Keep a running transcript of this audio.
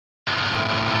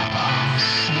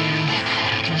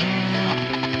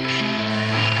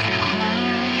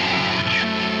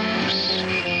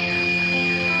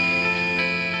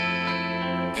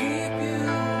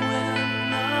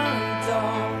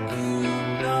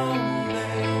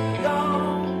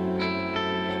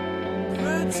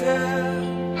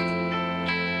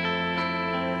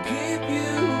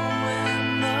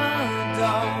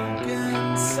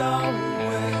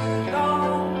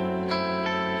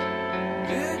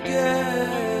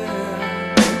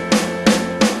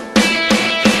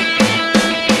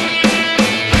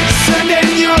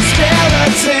Sending your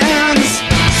skeletons,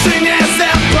 sing as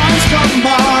their bones come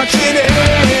marching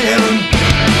in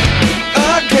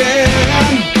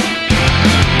again.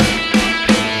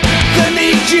 They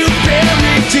need you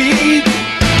buried deep,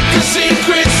 the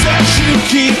secrets that you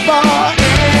keep are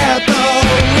at the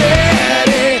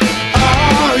ready.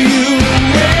 Are you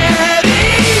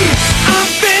ready? I'm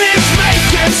finished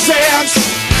making sense,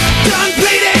 done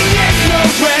bleeding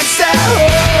ignorance that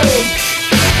hope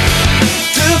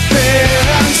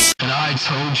defense. And I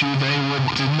told you they would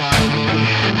deny me.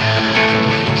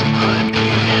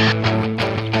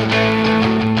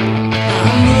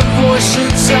 I'm the voice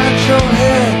inside your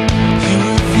head you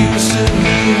refuse to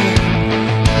hear.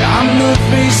 I'm the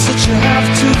face that you have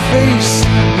to face,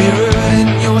 mirror in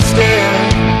your stare.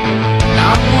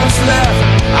 I'm what's left,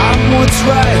 I'm what's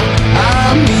right,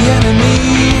 I'm the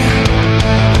enemy.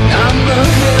 I'm the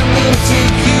hand that'll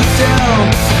take you down,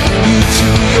 bring you to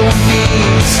your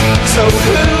knees. So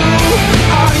who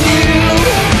are you?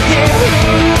 Yeah, who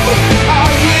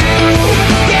are you?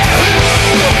 Yeah, who are you? Yeah, who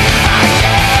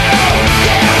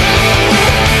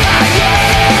are you?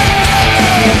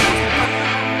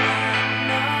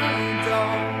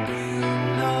 Don't you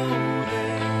know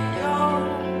that you're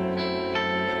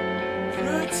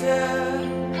pretend?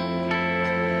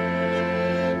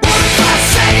 What if I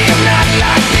say I'm not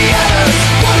like the others?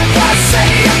 What if I say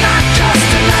I'm not just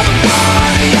another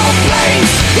one in your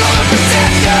place? You're the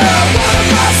pretender. What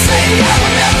if I say I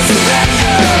will never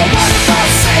surrender? What if I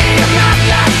say I'm not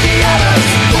like the others?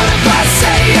 What if I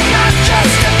say I'm not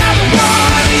just another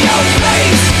one in your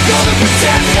place? You're the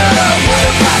pretender. What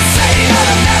if I say I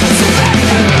will never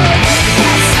surrender? What if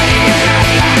I say I'm not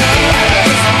like the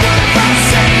others? What if I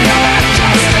say I'm not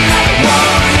just another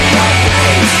one in your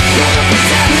place? You're the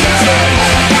pretender.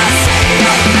 What if I say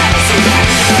I will never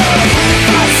surrender? What if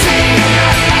I say I'm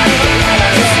not like the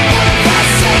others? What if I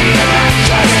say I'm not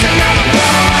just another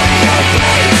one in your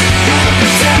place? You're the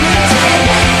pretender.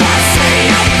 What if I say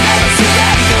I will never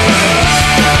surrender?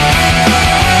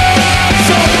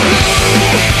 So who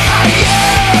are you?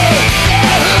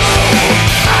 Yeah, who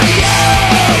are you?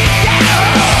 Yeah,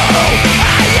 who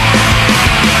are you?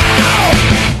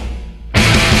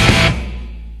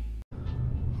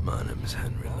 My name is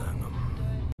Henry Langham.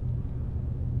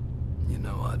 You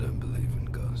know I don't believe in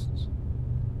ghosts.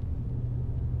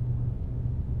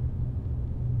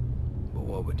 But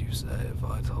what would you say if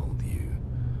I told you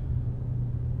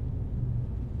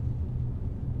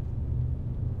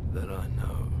that I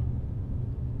know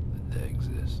that they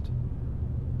exist?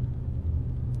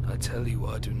 I tell you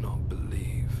I do not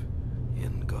believe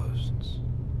in ghosts,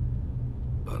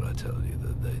 but I tell you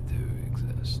that they do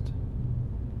exist.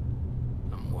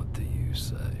 And what do you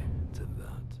say to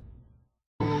that?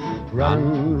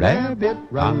 Run, rabbit,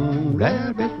 run,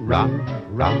 run,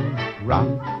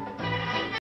 run.